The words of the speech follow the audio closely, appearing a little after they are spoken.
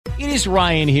It is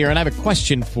Ryan here, and I have a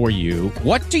question for you.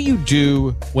 What do you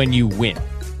do when you win?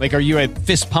 Like, are you a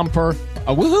fist pumper,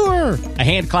 a woohooer, a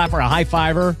hand clapper, a high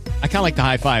fiver? I kind of like the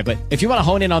high five, but if you want to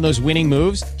hone in on those winning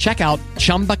moves, check out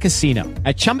Chumba Casino.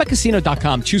 At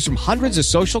ChumbaCasino.com, choose from hundreds of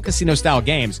social casino-style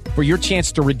games for your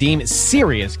chance to redeem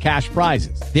serious cash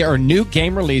prizes. There are new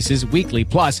game releases weekly,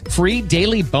 plus free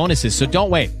daily bonuses. So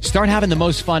don't wait. Start having the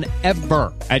most fun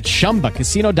ever at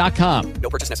ChumbaCasino.com.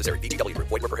 No purchase necessary. VGW. Void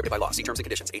where prohibited by law. See terms and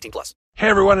conditions. 18+. Hey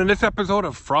everyone, in this episode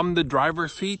of From the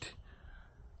Driver's Seat,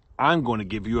 I'm going to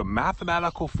give you a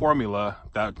mathematical formula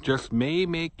that just may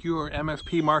make your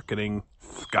MSP marketing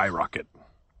skyrocket.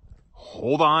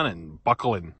 Hold on and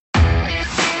buckle in.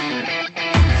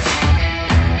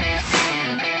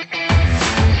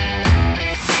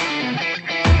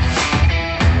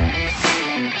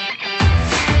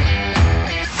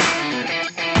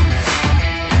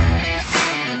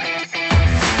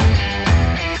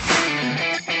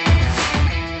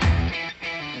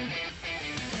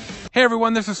 Hey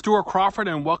everyone, this is Stuart Crawford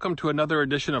and welcome to another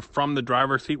edition of From the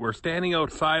Driver's Seat. We're standing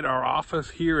outside our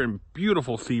office here in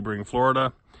beautiful Sebring,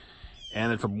 Florida,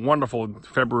 and it's a wonderful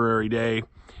February day.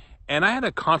 And I had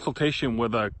a consultation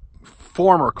with a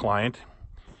former client.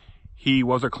 He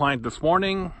was a client this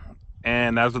morning,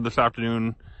 and as of this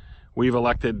afternoon, we've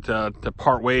elected to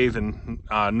part ways and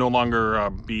no longer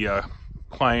be a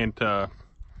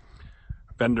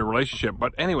client-vendor relationship.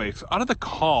 But anyways, out of the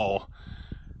call,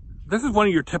 this is one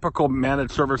of your typical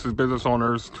managed services business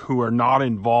owners who are not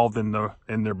involved in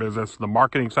their business, the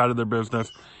marketing side of their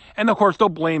business. And of course, they'll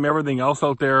blame everything else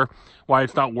out there, why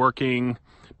it's not working.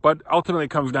 But ultimately, it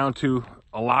comes down to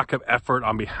a lack of effort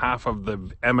on behalf of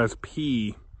the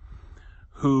MSP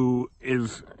who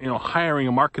is, hiring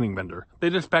a marketing vendor. They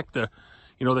just expect to,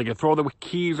 they can throw the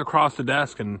keys across the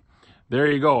desk and there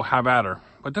you go, have at her.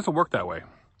 But it doesn't work that way.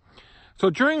 So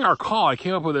during our call, I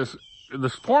came up with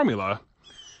this formula.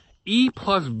 E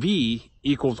plus V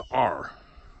equals R.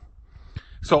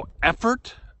 So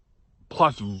effort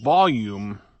plus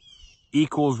volume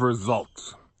equals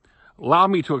results. Allow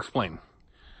me to explain.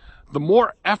 The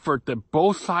more effort that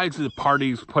both sides of the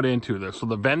parties put into this, so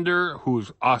the vendor,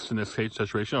 who's us in this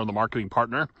situation, or the marketing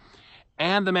partner,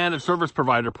 and the managed service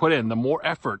provider put in, the more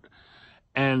effort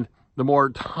and the more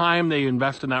time they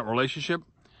invest in that relationship,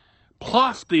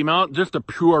 plus the amount, just the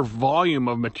pure volume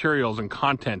of materials and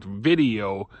content,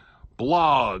 video,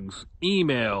 blogs,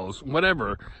 emails,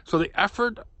 whatever. So the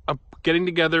effort of getting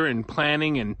together and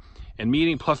planning and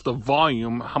meeting plus the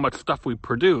volume, how much stuff we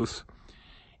produce,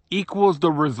 equals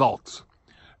the results.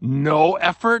 No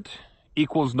effort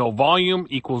equals no volume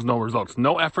equals no results.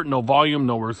 No effort, no volume,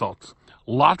 no results.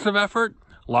 Lots of effort,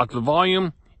 lots of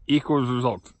volume equals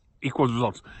results.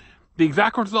 The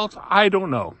exact results, I don't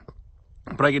know.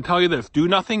 But I can tell you this, do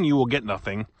nothing, you will get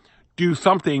nothing. Do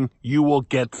something, you will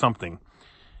get something.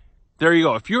 There you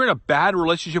go. If you're in a bad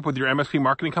relationship with your MSP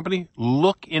marketing company,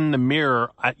 look in the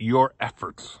mirror at your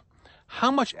efforts.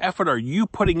 How much effort are you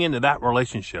putting into that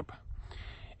relationship?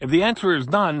 If the answer is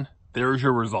none, there's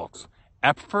your results.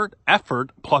 Effort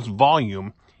plus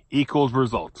volume equals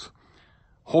results.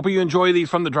 Hope you enjoy these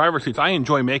from the driver's seats. I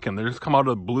enjoy making them. They just come out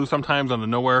of the blue sometimes, out of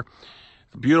nowhere.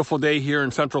 It's a beautiful day here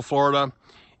in Central Florida.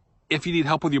 If you need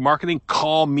help with your marketing,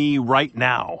 call me right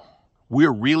now.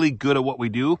 We're really good at what we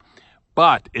do.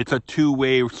 But it's a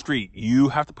two-way street. You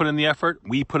have to put in the effort.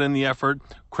 We put in the effort.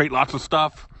 Create lots of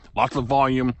stuff, lots of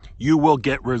volume. You will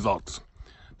get results.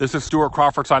 This is Stuart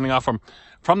Crawford signing off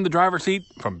from the driver's seat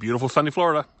from beautiful sunny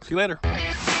Florida. See you later.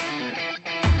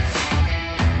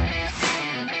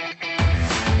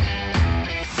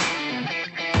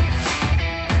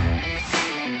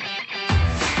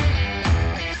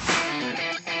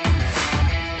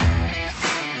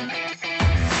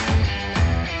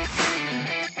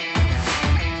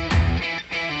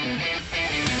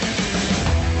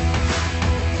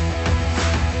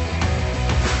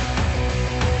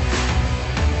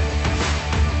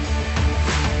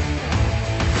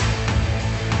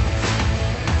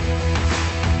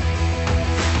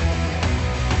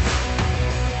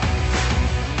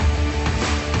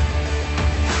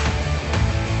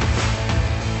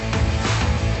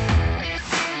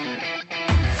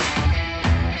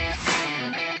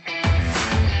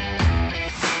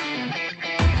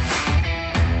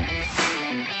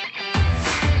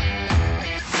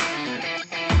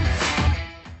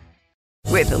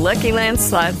 With the Lucky Land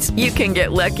Slots, you can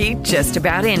get lucky just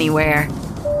about anywhere.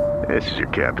 This is your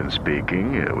captain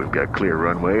speaking. We've got clear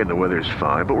runway and the weather's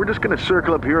fine, but we're just going to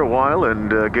circle up here a while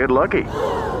and get lucky.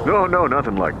 No,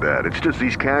 nothing like that. It's just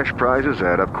these cash prizes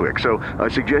add up quick. So I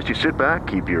suggest you sit back,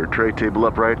 keep your tray table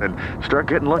upright, and start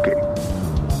getting lucky.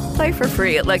 Play for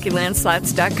free at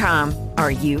LuckyLandSlots.com.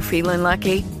 Are you feeling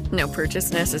lucky? No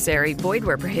purchase necessary. Void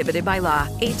where prohibited by law.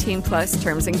 18+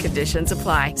 terms and conditions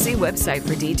apply. See website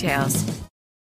for details.